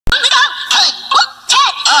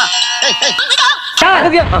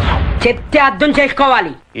చెప్తే అర్థం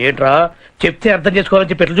చేసుకోవాలి. ఏంట్రా చెప్తే అర్థం చేసుకోవాలని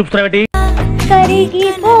చెప్పి ఎట్లా చూపుతున్నావేంటి?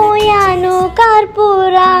 కరిగిపోయాను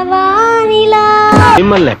కర్పూరవానిలా.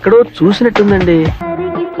 మిమ్మల్ని ఎక్కడో చూసినట్టుందండి.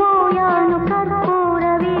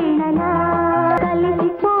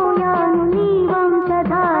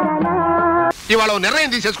 ఇవాళ నిర్ణయం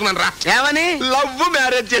తీసేసుకున్నాను రా. ఏమని? లవ్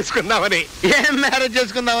మ్యారేజ్ చేసుకుందామని. ఏం మ్యారేజ్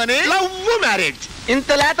చేసుకుందామని? Love marriage. ఇంత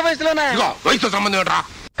లేత వయసులోనే? వయసుతో సంబంధం ఏంట్రా?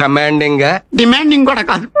 కమాండింగ్ డిమాండింగ్ కూడా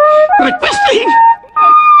కాదు, రిక్వెస్టింగ్.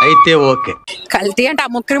 అయితే ఓకే. కల్తీ అంటే ఆ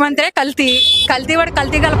ముఖ్యమంత్రి కల్తీ. కల్తీ వాడు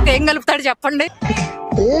కల్తీ కలిపితే ఏం కలుపుతాడు చెప్పండి.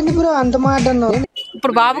 ఏంటి బ్రో అంత మాట అన్నావు?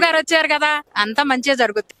 ఇప్పుడు బాబు గారు వచ్చారు కదా, అంతా మంచిగా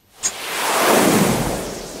జరుగుతుంది.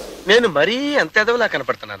 నేను మరీ అంత ఎదవలా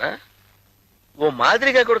కనపడుతున్నానా? ఓ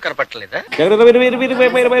మాదిరిగా కూడా కనపడలేదా?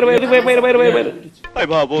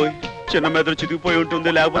 బాబోయ్, చిన్న మెదడు చితికిపోయి ఉంటుంది,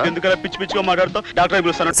 లేకపోతే ఎందుకలా పిచ్చి పిచ్చిగా మాట్లాడుతావు? డాక్టర్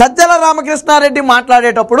పిలుస్తాను. సజ్జల రామకృష్ణారెడ్డి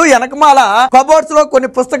మాట్లాడేటప్పుడు వెనకమాల కబోర్డ్స్ లో కొన్ని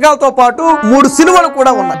పుస్తకాలతో పాటు 3 సిలువలు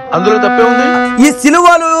కూడా ఉన్నాయి. అందులో తప్పే ఉంది. ఈ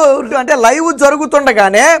సిలువలు అంటే లైవ్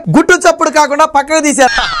జరుగుతుండగానే గుట్టు చప్పుడు కాకుండా పక్కకు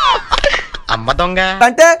తీశారు. అమ్మ దొంగ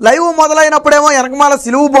అంటే లైవ్ మొదలైనప్పుడేమో వెనకమాల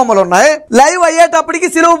సిలువు బొమ్మలు ఉన్నాయి, లైవ్ అయ్యేటప్పటికి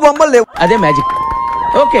సిలువు బొమ్మలు లేవు. అదే మ్యాజిక్.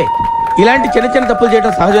 ఓకే, ఇలాంటి చిన్న చిన్న తప్పులు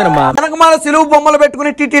చేయడం సహజమమ్మా. వెనకమాల సిలువు బొమ్మలు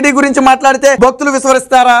పెట్టుకుని టిటిడి గురించి మాట్లాడితే భక్తులు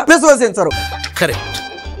విశ్వసిస్తారా? విశ్వసించరు. కరెక్ట్,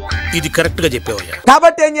 ఇది కరెక్ట్ గా చెప్పావయ్యా.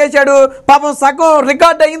 కాబట్టి ఏం చేశాడు పాపం, సగం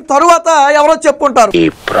రికార్డ్ అయిన తరువాత ఎవరో చెప్పుంటారు ఈ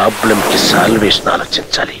ప్రాబ్లం కి సాల్వేషన్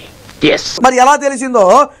ఆలోచించాలి. మరి ఎలా తెలిసిందో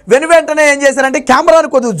వెంటనే ఏం చేశారంటే కెమెరాను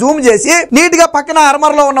కొద్దిగా జూమ్ చేసి నీట్ గా పక్కన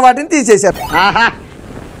అర్మర్లో ఉన్న వాటిని తీసేశారు.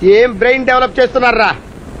 ఏం బ్రెయిన్ డెవలప్ చేస్తున్నారా?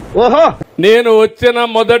 ఓహో, నేను వచ్చిన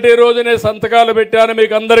మొదటి రోజునే సంతకాలు పెట్టాను,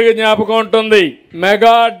 మీకు అందరికి జ్ఞాపకం ఉంటుంది.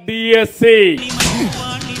 మెగా డిఎస్సి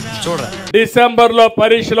డిసెంబర్ లో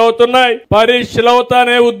పరీక్షలు అవుతున్నాయి. పరీక్షలు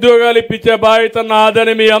అవుతానే ఉద్యోగాలు ఇప్పించే బాధ్యత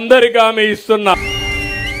నాదని మీ అందరికీ హామీ ఇస్తున్నా.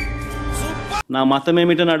 నా మతం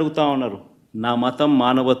ఏమిటని అడుగుతా ఉన్నారు. నా మతం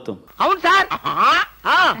మానవత్వం. అవును సార్.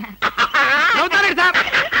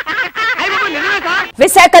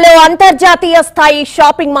 విశాఖలో అంతర్జాతీయ స్థాయి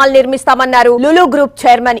shopping mall నిర్మిస్తామన్నారు Lulu group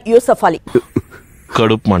chairman Yusuf Ali.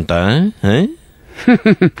 కడుపు మంట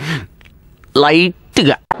లైట్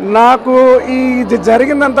గా. నాకు ఇది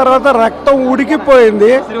జరిగిన తర్వాత రక్తం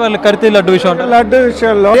ఉడికిపోయింది. లడ్డు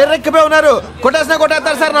విషయంలో ఉన్నారు.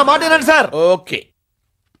 కొట్టేస్తారు సార్, నా మాట వినండి సార్. ఓకే,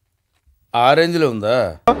 ఆరెంజ్ లో ఉందా?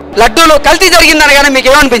 లడ్డూలో కల్తీ జరిగిందని మీకు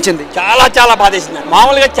ఏమనిపించింది? చాలా చాలా బాధేసింది,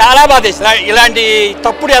 మామూలుగా చాలా బాధేసింది. ఇలాంటి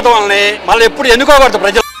తప్పుడు ఎదవాలని మళ్ళీ ఎప్పుడు ఎన్నుకోకూడదు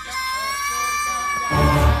ప్రజలు.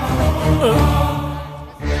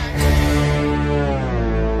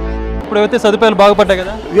 ఇప్పుడైతే సదుపాయాలు బాగుపడ్డాయి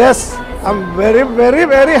కదా. Yes, I'm very very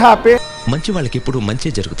very happy. మంచి వాళ్ళకి ఇప్పుడు మంచి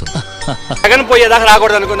జరుగుతుంది. జగన్ పోయేదాకా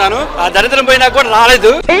రాకూడదు అనుకున్నాను, ఆ దరిద్రం పోయినాక కూడా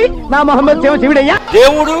రాలేదు.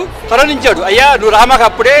 దేవుడు కరుణించాడు. అయ్యా నువ్వు రామాక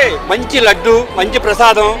అప్పుడే మంచి లడ్డు, మంచి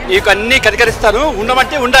ప్రసాదం నీకు అన్ని కనికరిస్తాను,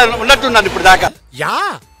 ఉండమంటే ఉన్నట్టున్నాను ఇప్పుడు దాకా. Yeah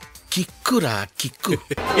కిక్కురా kick.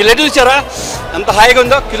 ఈ లడ్డు చూసారా ఎంత హాయిగా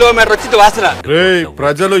ఉందో, కిలోమీటర్ వచ్చింది వాసన.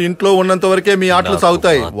 ప్రజలు ఇంట్లో ఉన్నంత వరకే మీ ఆటలు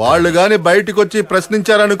సాగుతాయి. వాళ్ళు గాని బయటకు వచ్చి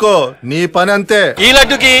ప్రశ్నించారనుకో నీ పని అంతే. ఈ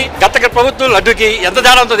లడ్డుకి గత ప్రభుత్వం లడ్డుకి ఎంత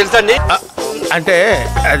తేడా ఉందో తెలుసా అండి? అంటే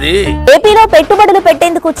అది ఏపీలో పెట్టుబడులు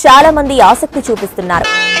పెట్టేందుకు చాలా మంది ఆసక్తి చూపిస్తున్నారు.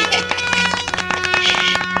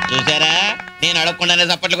 చూసారా, నేను అడగకుండానే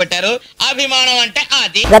చప్పట్లు కొట్టారు. అభిమానం అంటే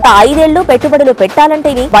అది. గత 5 ఏళ్లు పెట్టుబడులు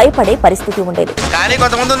పెట్టాలంటేనే భయపడే పరిస్థితి ఉండేది. కానీ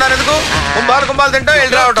కొంతమంది ఉన్నారు ఎందుకు కుంభాలు తింటా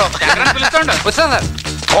వెళ్ళి రావటం.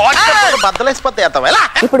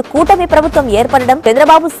 ఇప్పుడు కూటమి ప్రభుత్వం ఏర్పడడం,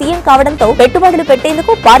 చంద్రబాబు సీఎం కావడంతో పెట్టుబడులు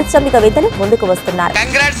పెట్టేందుకు పారిశ్రామికవేత్తలు ముందుకు వస్తున్నారు.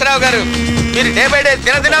 కంగ్రాట్స్ రావు గారు, మీరు డే బై డే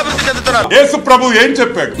దినదినాభివృద్ధి చెందుతున్నారు. యేసు ప్రభు ఏం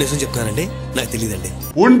చెప్పాడు? నిజం చెప్తానండి, నాకు తెలియదండి.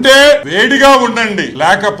 ఉంటే వేడిగా ఉండండి,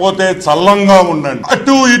 లేకపోతే చల్లంగా ఉండండి.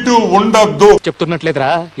 అటు ఇటు ఉండద్దు. చెప్తున్నట్లేదురా,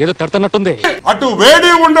 ఏదో తడుతున్నట్టుంది. అటు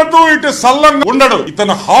వేడి ఉండదు, ఇటు చల్లంగా ఉండడు.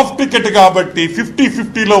 ఇతను హాఫ్ టికెట్ కాబట్టి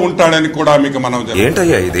 50-50 లో ఉంటాడని కూడా మీకు మనం.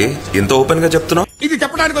 ఏంటయ్యా ఇది ఇంత ఓపెన్ గా చెప్తున్నావు? ఇది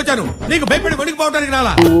చెప్పడానికి వచ్చాను, నీకు భయపడి వణికిపోవడానికి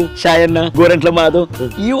రాలా. షాయన్న గోరంట్ల మాధవ్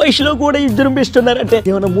ఈ వయసులో కూడా ఇద్దరు ఇస్తున్నారంటే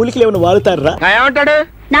ఏమైనా మూలికలు ఏమైనా వాడుతారా? ఏమంటాడు?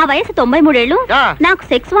 నా వయసు 93 ఏళ్ళు, నాకు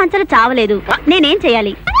సెక్స్ వాంఛలు చావలేదు, నేనేం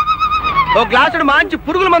చేయాలి? ఓ గ్లాసుడు మంచి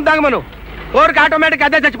పురుగుల మందు తాగమను, కోరిక ఆటోమేటిక్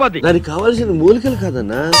అదే చచ్చిపోద్ది. దానికి కావాల్సిన మూలికలు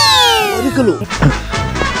కాదన్నా, మూలికలు.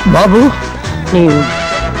 బాబు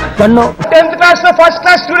 10th క్లాస్ లో ఫస్ట్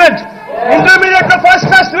క్లాస్ స్టూడెంట్, ఇంటర్మీడియట్ లో ఫస్ట్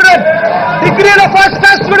క్లాస్ స్టూడెంట్, డిగ్రీ లో ఫస్ట్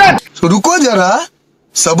క్లాస్ స్టూడెంట్. रुको जरा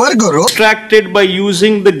सबर करो. Extracted by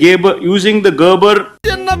using the Gerber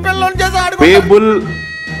Babel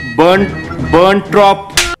burnt drop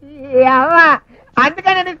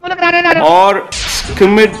or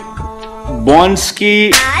skimmed Bonsky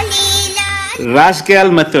Rascal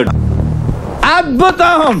method.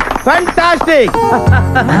 అద్భుతం, ఫంటాస్టిక్.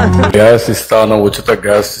 గ్యాస్ ఇస్తాను, ఉచిత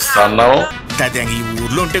గ్యాస్ ఇస్తాను. ఈ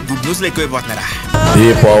ఊర్లో ఉంటే గుడ్ న్యూస్ ఎక్కువైపోతున్నారా?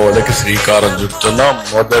 దీపావళికి శ్రీకారం చుడుతున్నా.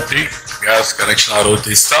 మొదటి గ్యాస్ కనెక్షన్ ఆ రోజు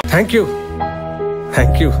ఇస్తాం. Thank you.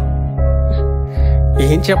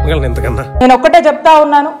 ఏం చెప్పగలను ఇంతకన్నా? నేను ఒక్కటే చెప్తా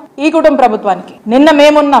ఉన్నాను ఈ కుటుంబ ప్రభుత్వానికి, నిన్న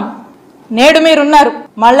మేమున్నాం, నేడు మీరున్నారు,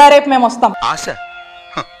 మళ్ళా రేపు మేము వస్తాం. ఆశ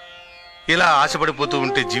ఇలా ఆశపడిపోతూ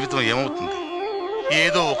ఉంటే జీవితం ఏమవుతుంది?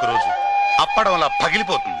 ఏదో ఒక రోజు అప్పడంలా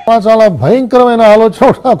పగిలిపోతుంది. చాలా భయంకరమైన ఆలోచన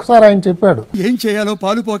ఒకసారి ఆయన చెప్పాడు. ఏం చేయాలో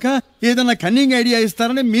పాలుపోక ఏదన్నా కన్నింగ్ ఐడియా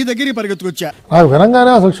ఇస్తారని మీ దగ్గరికి పరిగెత్తుకొచ్చా. నాకు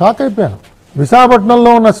వినంగానే అసలు షాక్ అయిపోయాను.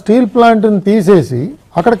 విశాఖపట్నంలో ఉన్న స్టీల్ ప్లాంట్ ని తీసేసి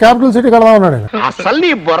అక్కడ క్యాపిటల్ సిటీ కడదా ఉన్నాడు. అసలు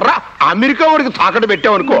నీ బొర్ర అమెరికా వాడికి తాకట్టు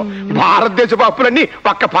పెట్టావనుకో, భారతదేశపు అప్పులన్నీ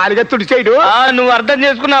పక్క పాలిగా తుడిచేయడు. నువ్వు అర్థం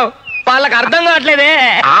చేసుకున్నావు, వాళ్ళకి అర్థం కావట్లేదే.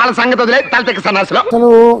 వాళ్ళ సంగతి వదిలే, తలతెక్క సన్నాసులో.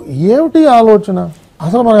 అసలు ఏమిటి ఆలోచన?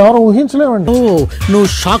 అసలు మనం ఎవరు ఊహించలేమండి. నువ్వు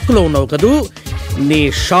షాక్ లో ఉన్నావు కదూ, నీ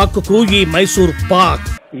షాక్ కు ఈ మైసూర్ పాక్.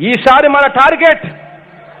 ఈసారి మన టార్గెట్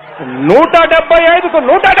 175కు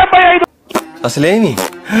 175. అసలేమి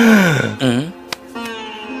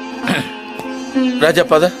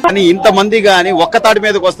రాజపద కానీ ఇంతమంది గాని ఒక్క తాటి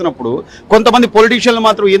మీదకి వస్తున్నప్పుడు కొంతమంది పొలిటీషియన్లు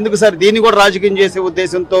మాత్రం ఎందుకు సార్ దీన్ని కూడా రాజకీయం చేసే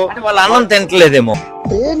ఉద్దేశంతో వాళ్ళ అన్నం తింటలేదేమో.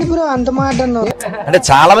 అంత మాట అంటే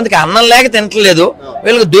చాలా మందికి అన్నం లేక తింటలేదు,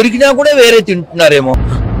 వీళ్ళకి దొరికినా కూడా వేరే తింటున్నారేమో.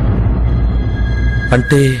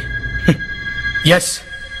 అంటే ఎస్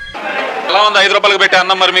ఎలా ఉంది 5 రూపాయలకు పెట్టే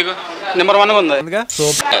అన్నం? మరి మీకు నెంబర్ 1 ఉంది.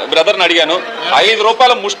 బ్రదర్ ని అడిగాను, 5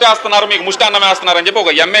 రూపాయలు ముష్టి వేస్తున్నారు, మీకు ముష్టి అన్నం వేస్తున్నారు అని చెప్పి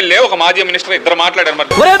ఒక ఎమ్మెల్యే, ఒక మాజీ మినిస్టర్ ఇద్దరు మాట్లాడారు.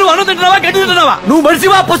 మరి నువ్వు అన్నం తింటున్నావా, గడ్డి తింటున్నావా? నువ్వు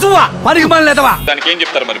మనిషివా, పశువా, పనికి మన లేదవా? దానికి ఏం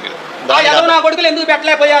చెప్తారు మరి మీరు? నా కొడుకులు ఎందుకు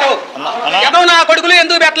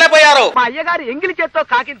పెట్టలేకపోయారు? మా అయ్యగారు ఎంగిలి చేత్తో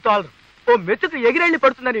కాకిని తోలరు, ఓ మెచ్చుకు ఎగిరెళ్ళి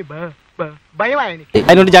పడుతుందని భయం ఆయనకి.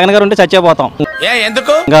 ఆయన నుండి జగన్ గారు ఉంటే చచ్చిపోతాం.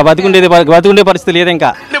 ఎందుకు? ఇంకా బతికుండే పరిస్థితి లేదు. ఇంకా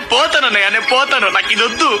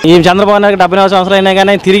ఈ చంద్రబాబు నాయుడు 74 సంవత్సరాలు అయినా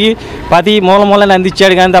కానీ తిరిగి ప్రతి మూలని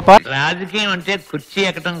అందించాడు కానీ తప్ప రాజకీయం అంటే కుర్చీ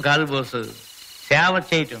ఎక్కడం కాదు బోసు, సేవ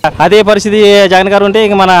చేయటం. అదే పరిస్థితి జగన్ గారు ఉంటే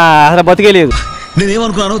ఇంక మన అసలు బతికే లేదు.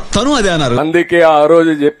 నేనేమనుకున్నాను, తను అదే అన్నారు. అందుకే ఆ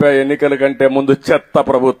రోజు చెప్పా, ఎన్నికల కంటే ముందు చెత్త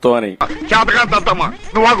ప్రభుత్వం అని.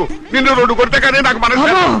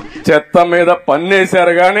 చెత్త మీద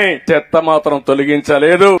పన్నేశారు గాని చెత్త మాత్రం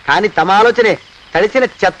తొలగించలేదు. కానీ తమ ఆలోచనే తడిసిన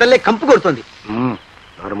చెత్తల్లే కంపు కొడుతుంది.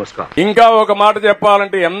 ఇంకా ఒక మాట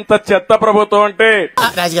చెప్పాలంటే ఎంత చెత్త ప్రభుత్వం అంటే,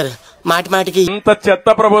 రాజుగారు మాటికి ఎంత చెత్త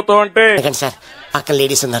ప్రభుత్వం అంటే సార్ పక్కన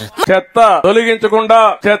లేడీస్ ఉన్నారు. చెత్త తొలగించకుండా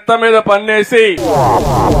చెత్త మీద పన్నేసి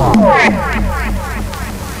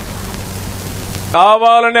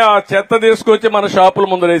కావాలని ఆ చెత్త తీసుకొచ్చి మన షాపుల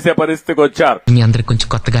ముందు వేసే పరిస్థితికి వచ్చారు. మీ అందరికి కొంచెం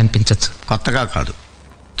కొత్తగా అనిపించచ్చు. కొత్తగా కాదు,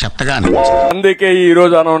 చెత్తగా. అందుకే ఈ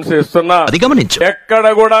రోజు అనౌన్స్ చేస్తున్నా, ఎక్కడ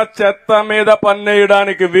కూడా చెత్త మీద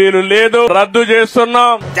పన్నేయడానికి వీలు లేదు, రద్దు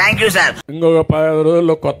చేస్తున్నాం. Thank you sir. ఇంకొక 10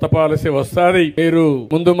 రోజుల్లో కొత్త పాలసీ వస్తుంది. మీరు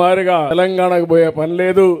ముందు మారిగా తెలంగాణకు పోయే పని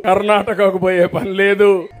లేదు, కర్ణాటకకు పోయే పని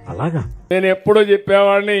లేదు. అలాగా నేను ఎప్పుడూ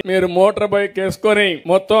చెప్పేవాడిని, మీరు మోటార్ బైక్ వేసుకొని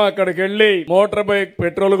మొత్తం అక్కడికి వెళ్లి మోటార్ బైక్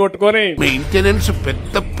పెట్రోల్ కొట్టుకొని, మెయింటెనెన్స్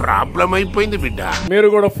పెద్ద ప్రాబ్లం అయిపోయింది బిడ్డ. మీరు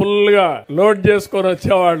కూడా ఫుల్ గా లోడ్ చేసుకొని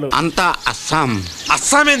వచ్చేవాళ్ళు. అంతా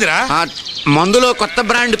అస్సామేంద్రా, మందులో కొత్త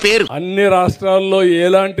బ్రాండ్ పేరు. అన్ని రాష్ట్రాల్లో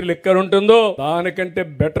ఎలాంటి లిక్కర్ ఉంటుందో దానికంటే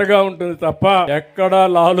బెటర్ గా ఉంటుంది తప్ప ఎక్కడా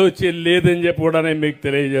లాలూచి లేదని చెప్పి కూడా నేను మీకు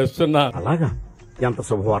తెలియజేస్తున్నా. అలాగా ఎంత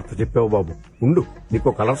శుభవార్త చెప్పావు బాబు. ఉండు, నీకు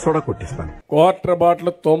కలర్ సోడా కొట్టిస్తాను. క్వార్టర్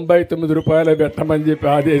బాటిల్ 99 రూపాయలు పెట్టమని చెప్పి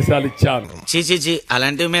ఆదేశాలు ఇచ్చాను. చీ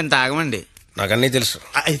అలాంటివి మేము తాగమండి. నాకు అన్ని తెలుసు.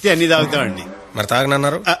 అయితే అన్ని తాగుతామండి. మరి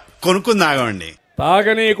తాగనన్నారు, కొనుక్కుని తాగమండి.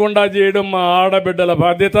 తాగనీయకుండా చేయడం మా ఆడబిడ్డల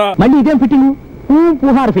బాధ్యత. మళ్ళీ ఇదేం ఫిట్టింగ్?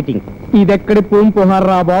 పుహార్ ఫిట్టింగ్. ఇదెక్కడి పుహార్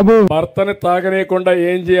రా బాబు. భర్తని తాగనీయకుండా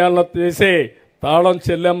ఏం చేయాలో చేసే తాళం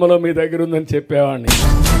చెల్లెమ్మలో మీ దగ్గర ఉందని చెప్పేవాడిని.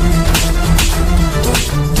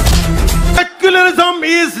 Secularism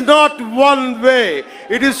is not one way,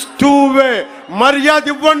 it is two way. మర్యాద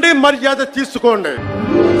ఇవ్వండి, మర్యాద తీసుకోండి.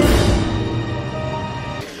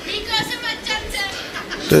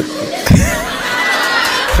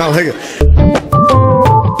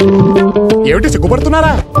 ఏమిటి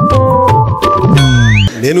సిగ్గుపడుతున్నారా?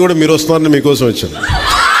 నేను కూడా మీరు వస్తున్నారని మీకోసం వచ్చాను.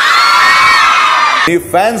 ఈ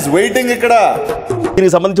ఫ్యాన్స్ వెయిటింగ్ ఇక్కడ.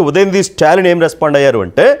 దీనికి సంబంధించి ఉదయం స్టాలిన్ ఏం రెస్పాండ్ అయ్యారు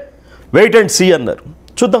అంటే, వెయిట్ అండ్ సీ అన్నారు.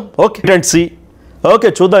 చూద్దాం, okay wait and see, okay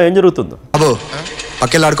చూద్దాం ఏం జరుగుతుందో.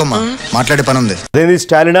 పక్కెళ్ళాడుకోమ్మా, మాట్లాడే పని ఉంది. ఉదయం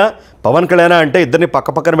స్టాలినా పవన్ కళ్యాణ్ అంటే ఇద్దరిని పక్క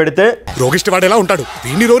పక్కన పెడితే రోగిష్టి వాడు ఎలా ఉంటాడు?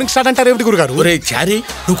 దీన్ని రోరింగ్ స్టార్ట్ అంటారు ఏమిటి గురుగారు?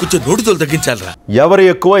 నువ్వు కొంచెం నోటితో తగ్గించాలరా. ఎవరు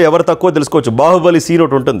ఎక్కువ ఎవరు తక్కువ తెలుసుకోవచ్చు. బాహుబలి సీన్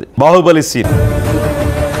ఒకటి ఉంటుంది, బాహుబలి సీన్.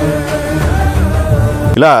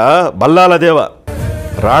 ఇలా బల్లాల దేవ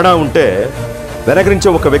రాణా ఉంటే వెనక నుంచి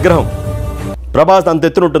ఒక విగ్రహం ప్రభాస్ అంత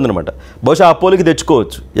ఎత్తున ఉంటుందన్నమాట. బహుశా ఆ పోలికి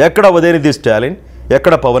తెచ్చుకోవచ్చు. ఎక్కడ ఉదయనిధి స్టాలిన్,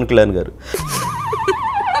 ఎక్కడ పవన్ కళ్యాణ్ గారు.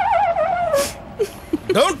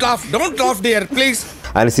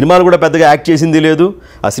 ఆయన సినిమాలు కూడా పెద్దగా యాక్ట్ చేసింది లేదు.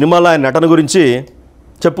 ఆ సినిమాలో ఆయన నటన గురించి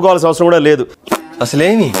చెప్పుకోవాల్సిన అవసరం కూడా లేదు.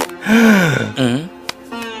 అసలేమి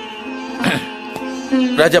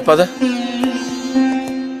రాజా పద.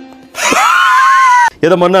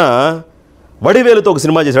 ఏదో మొన్న వడివేలుతో ఒక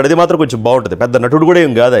సినిమా చేశాడు, అది మాత్రం కొంచెం బాగుంటుంది. పెద్ద నటుడు కూడా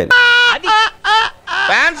ఏం కాదు ఆయన.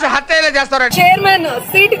 చైర్మన్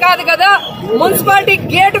సీట్ కాదు కదా, మున్సిపాలిటీ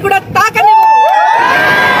గేట్ కూడా తాకని.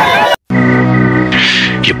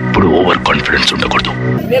 ఎప్పుడు ఓవర్ కాన్ఫిడెన్స్ ఉండకూడదు.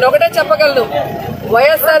 నేను ఒకటే చెప్పగలను,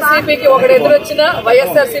 వైఎస్ఆర్సీపీకి ఒకటి ఎదురొచ్చినా,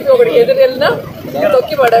 వైఎస్ఆర్సీపీ ఒకటి ఎదురు వెళ్ళినా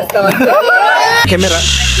తొక్కి పడేస్తాం. కెమెరా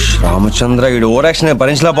రామచంద్ర ఈ ఓవర్ యాక్షన్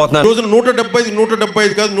భరించలేకపోతున్నా. రోజున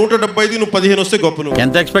 175 కాదు 175, నువ్వు 15 వస్తే గొప్ప. నువ్వు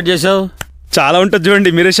ఎంత ఎక్స్పెక్ట్ చేసావు? చాలా ఉంటుంది చూడండి,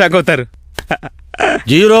 మీరే షాక్ అవుతారు.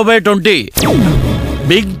 0/20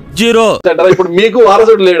 బిగ్ 0. ఇప్పుడు మీకు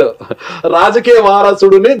వారసుడు లేడు, రాజకీయ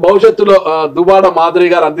వారసుడిని భవిష్యత్తులో దుబాడ మాధురి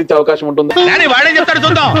గారు అందించే అవకాశం ఉంటుంది.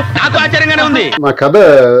 మా కథ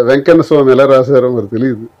వెంకన్న స్వామి ఎలా రాశారో మరి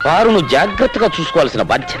తెలియదు. వారు నువ్వు జాగ్రత్తగా చూసుకోవాల్సిన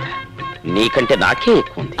బాధ్యత నీకంటే నాకే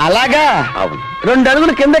ఎక్కువ. అలాగా? అవును. 2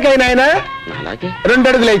 అడుగులు కిందకైనా ఆయన, అలాగే 2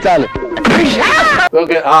 అడుగులు అయితే చాలు.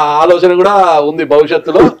 ఓకే, ఆ ఆలోచన కూడా ఉంది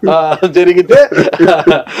భవిష్యత్తులో జరిగితే.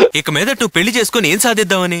 ఇక మీద నువ్వు పెళ్లి చేసుకుని ఏం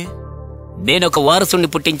సాధిద్దామని? నేను ఒక వారసుని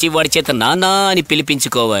పుట్టించి వాడి చేత నానా అని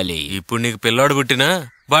పిలిపించుకోవాలి. ఇప్పుడు నీకు పిల్లాడు పుట్టినా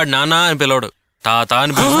వాడు నానా అని పిలవడు, తాత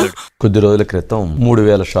అని పిలుస్తాడు. కొద్ది రోజుల క్రితం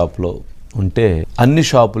 3000 షాపులో ఉంటే అన్ని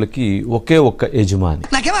షాపులకి ఒకే ఒక్క యజమాని.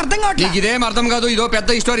 ఇదేం అర్థం కాదు, ఇదో పెద్ద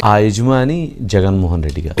హిస్టరీ. ఆ యజమాని జగన్మోహన్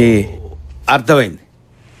రెడ్డి గారు.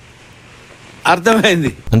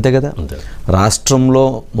 అర్థమైంది అంతే కదా. రాష్ట్రంలో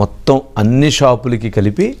మొత్తం అన్ని షాపులకి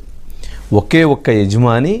కలిపి ఒకే ఒక్క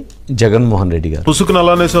యజమాని జగన్మోహన్ రెడ్డి గారు.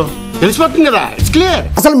 తెలిసిపోతుంది కదా, ఇట్స్ క్లియర్.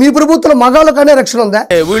 అసలు మీ ప్రభుత్వం మగాళ్ళకనే రక్షణ ఉందా?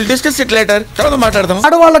 విల్ డిస్కస్ ఇట్ లేటర్, తర్వాత మాట్లాడదాం.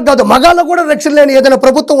 ఆడవాళ్ళకి కాదు, మగాళ్ళకు కూడా రక్షణ లేని ఏదైనా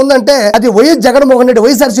ప్రభుత్వం ఉందంటే అది వైఎస్ జగన్మోహన్ రెడ్డి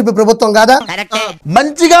వైఎస్ఆర్సీపీ ప్రభుత్వం కాదా?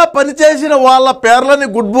 మంచిగా పనిచేసిన వాళ్ళ పేర్లని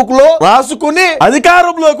గుడ్ బుక్ లో రాసుకుని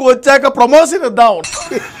అధికారంలోకి వచ్చాక ప్రమోషన్ ఇద్దాం.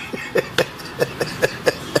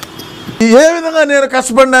 ఏ విధంగా నేను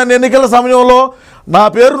కష్టపడినాను ఎన్నికల సమయంలో, నా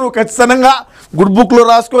పేరు నువ్వు ఖచ్చితంగా గుడ్ బుక్ లో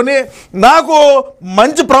రాసుకొని నాకు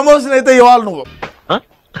మంచి ప్రమోషన్ అయితే ఇవ్వాలి. నువ్వు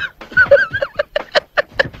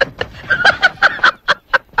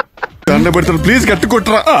దండ పెడతాను, ప్లీజ్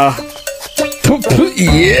కట్టుకుంటారా.